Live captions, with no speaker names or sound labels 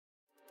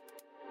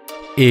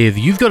If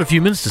you've got a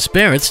few minutes to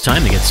spare, it's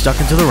time to get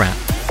stuck into the wrap.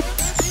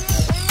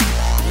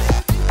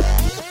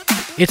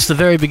 It's the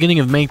very beginning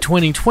of May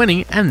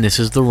 2020, and this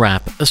is The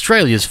Wrap,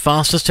 Australia's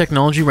fastest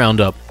technology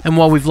roundup. And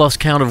while we've lost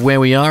count of where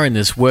we are in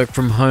this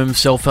work-from-home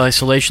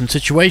self-isolation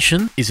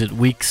situation, is it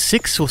week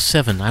 6 or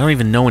 7? I don't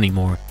even know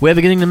anymore. We're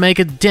beginning to make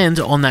a dent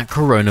on that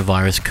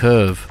coronavirus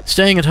curve.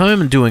 Staying at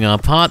home and doing our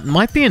part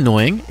might be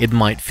annoying, it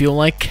might feel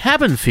like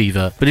cabin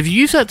fever, but if you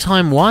use that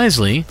time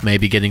wisely,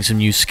 maybe getting some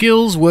new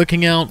skills,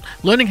 working out,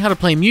 learning how to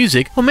play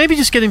music, or maybe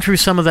just getting through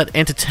some of that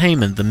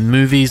entertainment, the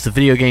movies, the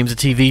video games,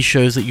 the TV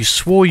shows that you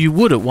swore you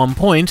would at one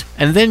point,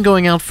 and then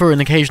going out for an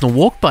occasional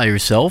walk by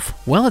yourself,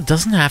 well, it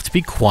doesn't have to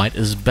be quite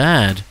as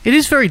bad. It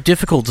is very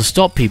difficult to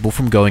stop people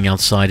from going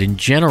outside in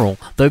general,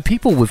 though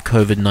people with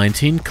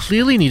COVID-19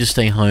 clearly need to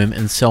stay home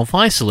and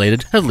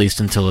self-isolated, at least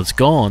until it's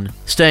gone.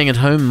 Staying at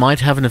home might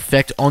have an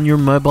effect on your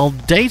mobile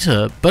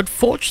data, but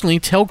fortunately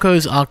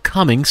telcos are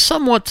coming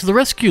somewhat to the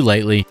rescue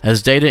lately,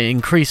 as data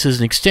increases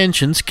and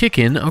extensions kick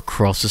in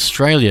across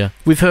Australia.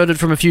 We've heard it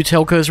from a few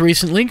telcos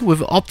recently, with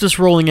Optus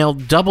rolling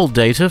out double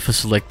data for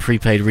select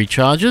prepaid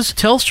recharges,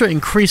 Telstra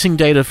increasing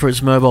data for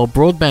its mobile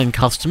broadband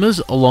customers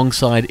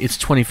alongside its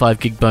 25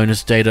 gig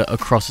bonus data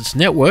across its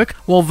network,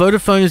 while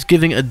Vodafone is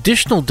giving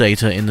additional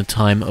data in the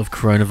time of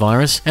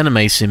coronavirus, and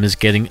Amaysim is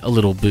getting a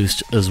little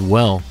boost as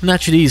well. And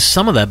that should ease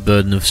some of that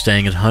burden of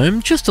staying at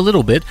home, just a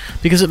little bit,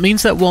 because it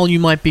means that while you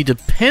might be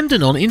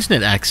dependent on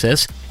internet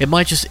access, it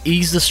might just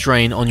ease the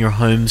strain on your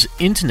home's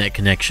internet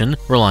connection,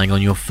 relying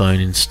on your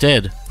phone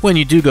instead. When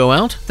you do go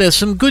out, there's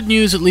some good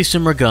news at least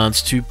in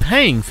regards to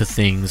paying for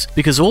things,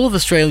 because all of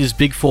Australia's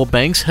big four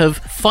banks have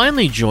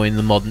finally joined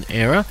the modern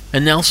era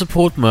and now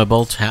support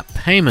mobile tap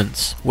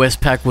payments.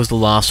 Westpac was the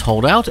last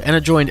holdout and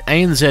it joined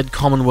ANZ,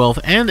 Commonwealth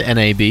and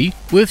NAB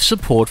with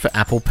support for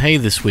Apple Pay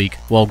this week,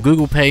 while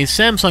Google Pay,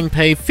 Samsung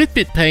Pay,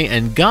 Fitbit Pay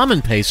and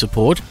Garmin Pay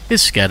support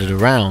is scattered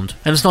around.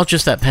 And it's not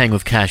just that paying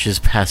with cash is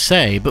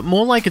passé, but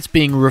more like it's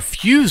being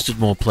refused at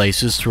more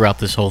places throughout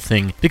this whole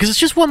thing, because it's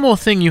just one more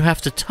thing you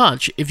have to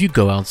touch if you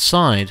go outside.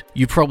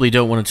 You probably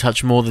don't want to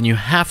touch more than you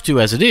have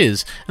to as it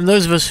is, and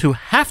those of us who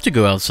have to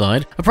go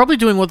outside are probably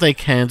doing what they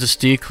can to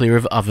steer clear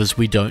of others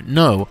we don't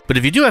know. But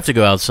if you do have to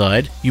go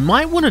outside, you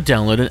might want to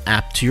download an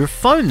app to your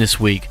phone this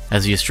week,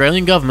 as the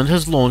Australian government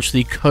has launched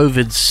the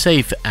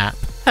COVIDSafe app.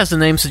 As the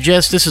name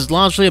suggests, this is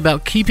largely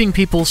about keeping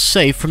people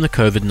safe from the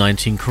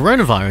COVID-19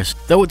 coronavirus,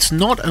 though it's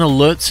not an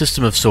alert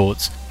system of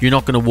sorts. You're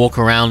not going to walk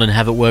around and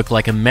have it work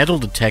like a metal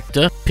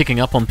detector, picking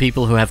up on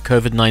people who have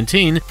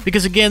COVID-19,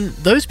 because again,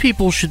 those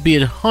people should be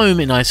at home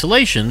in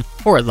isolation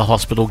or at the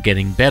hospital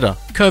getting better.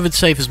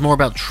 COVIDSafe is more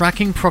about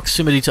tracking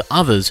proximity to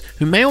others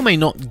who may or may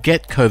not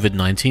get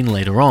COVID-19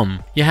 later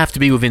on. You have to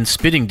be within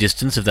spitting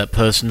distance of that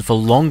person for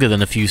longer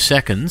than a few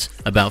seconds,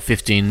 about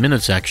 15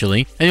 minutes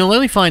actually, and you'll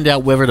only find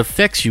out whether it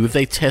affects you if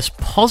they test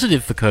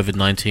positive for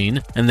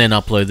COVID-19 and then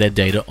upload their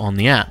data on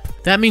the app.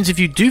 That means if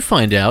you do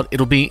find out,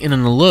 it'll be in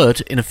an alert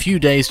in a few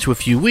days to a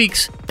few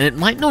weeks, and it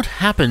might not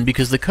happen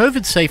because the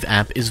COVIDSafe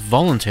app is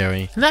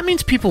voluntary. And that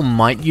means people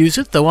might use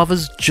it, though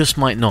others just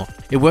might not.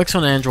 It works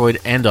on Android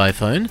and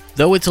iPhone,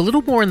 though it's a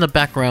little more in the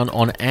background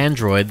on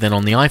Android than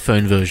on the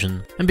iPhone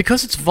version. And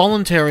because it's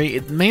voluntary,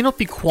 it may not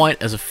be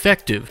quite as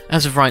effective.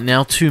 As of right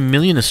now, 2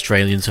 million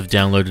Australians have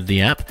downloaded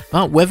the app,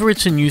 but whether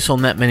it's in use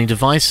on that many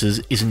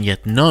devices isn't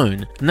yet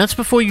known. And that's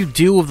before you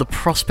deal with the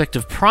prospect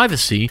of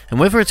privacy and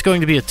whether it's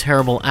going to be a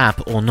terrible app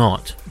or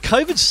not.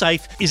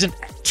 COVIDSafe isn't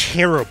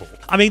terrible.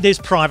 I mean, there's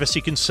privacy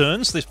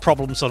concerns, there's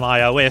problems on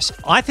iOS.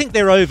 I think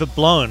they're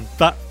overblown,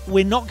 but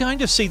we're not going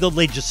to see the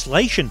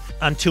legislation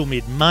until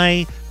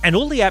mid-May, and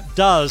all the app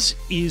does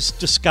is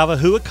discover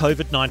who a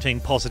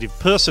COVID-19 positive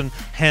person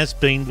has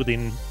been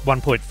within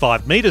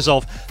 1.5 metres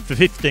of for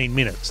 15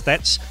 minutes.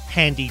 That's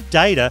handy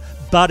data,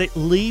 but it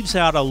leaves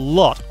out a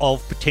lot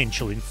of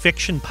potential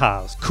infection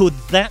paths. Could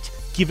that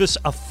give us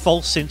a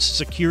false sense of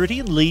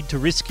security and lead to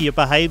riskier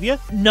behaviour?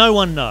 No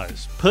one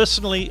knows.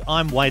 Personally,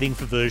 I'm waiting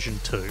for version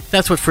 2.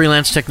 That's what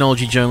freelance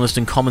technology journalist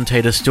and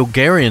commentator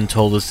Stilgarian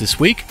told us this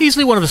week.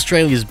 Easily one of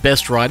Australia's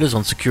best writers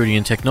on security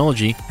and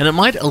technology, and it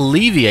might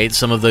alleviate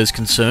some of those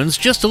concerns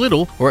just a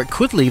little, or it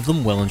could leave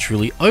them well and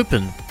truly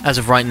open. As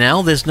of right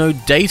now, there's no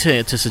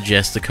data to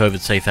suggest the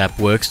COVIDSafe app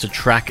works to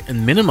track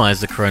and minimise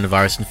the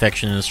coronavirus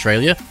infection in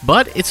Australia,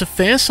 but it's a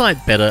fair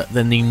sight better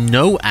than the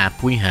no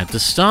app we had to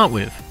start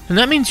with. And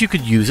that means you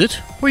could use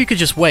it, or you could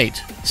just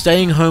wait.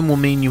 Staying home will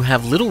mean you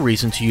have little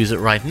reason to use it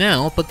right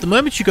now, but the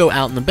moment you go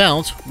out and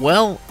about,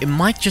 well, it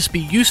might just be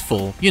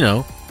useful,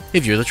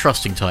 if you're the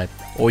trusting type.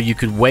 Or you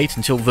could wait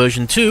until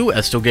version 2,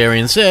 as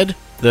Stilgarian said,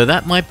 though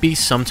that might be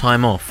some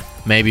time off.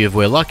 Maybe if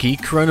we're lucky,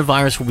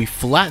 coronavirus will be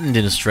flattened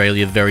in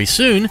Australia very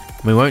soon,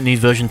 and we won't need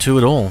version 2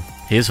 at all.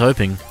 Here's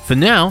hoping. For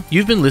now,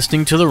 you've been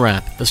listening to The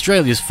Wrap,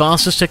 Australia's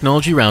fastest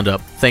technology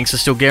roundup. Thanks to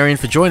Stilgarian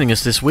for joining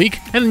us this week,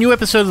 and a new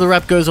episode of The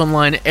Wrap goes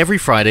online every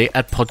Friday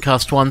at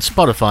Podcast One,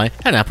 Spotify,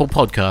 and Apple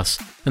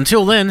Podcasts.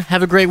 Until then,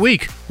 have a great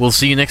week. We'll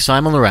see you next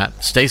time on The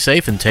Wrap. Stay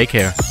safe and take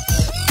care.